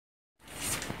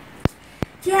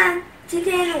今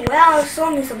天我要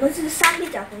说明什么是三倍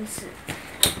角公式，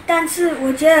但是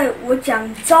我觉得我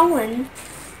讲中文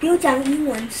比我讲英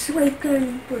文是会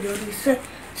更不流利，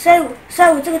所以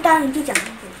我这个单元就讲英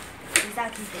文，比较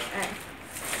听懂。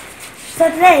So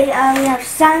today we have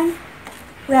sine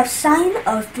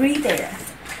of 3 theta.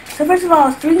 So first of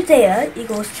all, 3 theta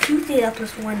equals 2 theta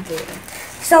plus 1 theta.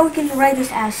 So we can write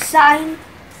this as sine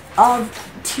of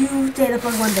 2 theta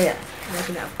plus 1 theta.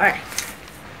 Alright.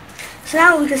 So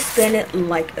now we can spin it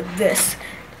like this.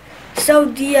 So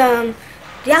the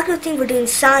actual thing we're doing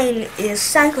sine is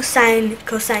sine, cosine,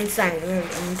 cosine, sine. We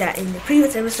learned that in the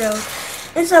previous episode.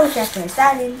 And so we factorize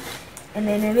that in. And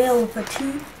then in the middle we put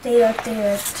 2 theta,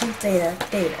 theta, 2 theta,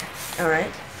 theta.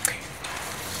 Alright.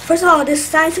 First of all, this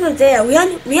sine squared of theta, we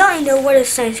already know what is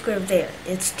sine squared of theta.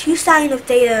 It's 2 sine of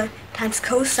theta times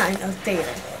cosine of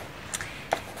theta.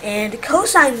 And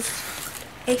cosine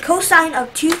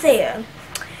of 2 theta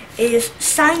is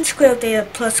sine squared of theta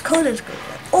plus cosine squared of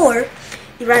theta. Or,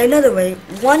 you write another way,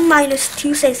 1 minus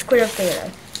 2 sine squared of theta.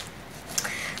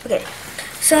 Okay,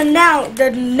 so now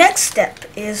the next step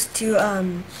is to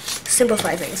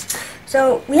simplify things.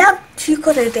 So we have 2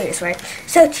 cosine thetas, right?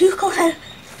 So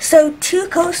 2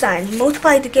 cosine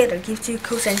multiplied together gives 2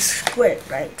 cosine squared,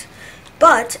 right?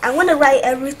 But I want to write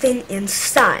everything in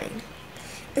sine.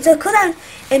 And so cosine,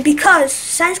 and because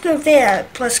sine squared of theta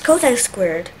plus cosine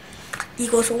squared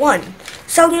equals 1.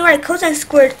 So we can write cosine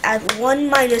squared as 1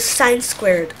 minus sine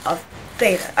squared of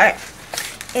theta. Alright.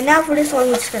 And now for this one,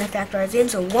 we're just going to factorize in.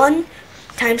 So 1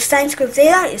 times sine squared of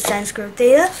theta is sine squared of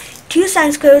theta. 2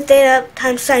 sine squared of theta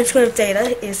times sine squared of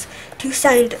theta is 2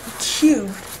 sine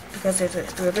cubed, because there's a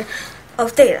derivative,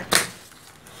 of theta.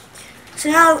 So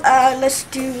now let's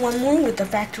do one more with the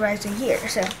factorizing here.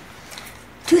 So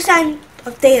 2 sine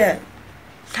of theta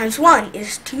times 1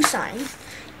 is 2 sine.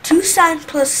 2 sine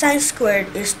plus sine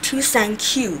squared is 2 sine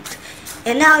cubed.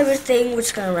 And now everything we're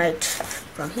just going to write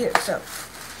from here. So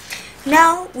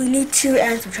now we need to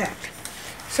add and subtract.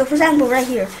 So for example, right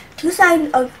here, 2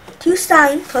 sine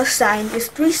plus sine is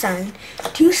 3 sine.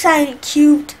 2 sine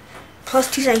cubed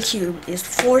plus 2 sine cubed is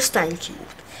 4 sine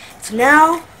cubed. So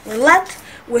now we're left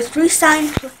with 3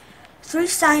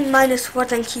 sine minus 4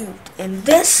 sine cubed. And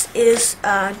this is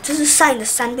sine 的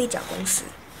3倍角公式。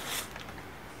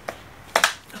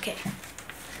OK，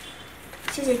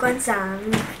 谢谢观赏。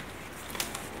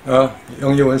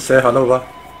用英文say hello 吧。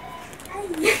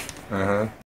嗨。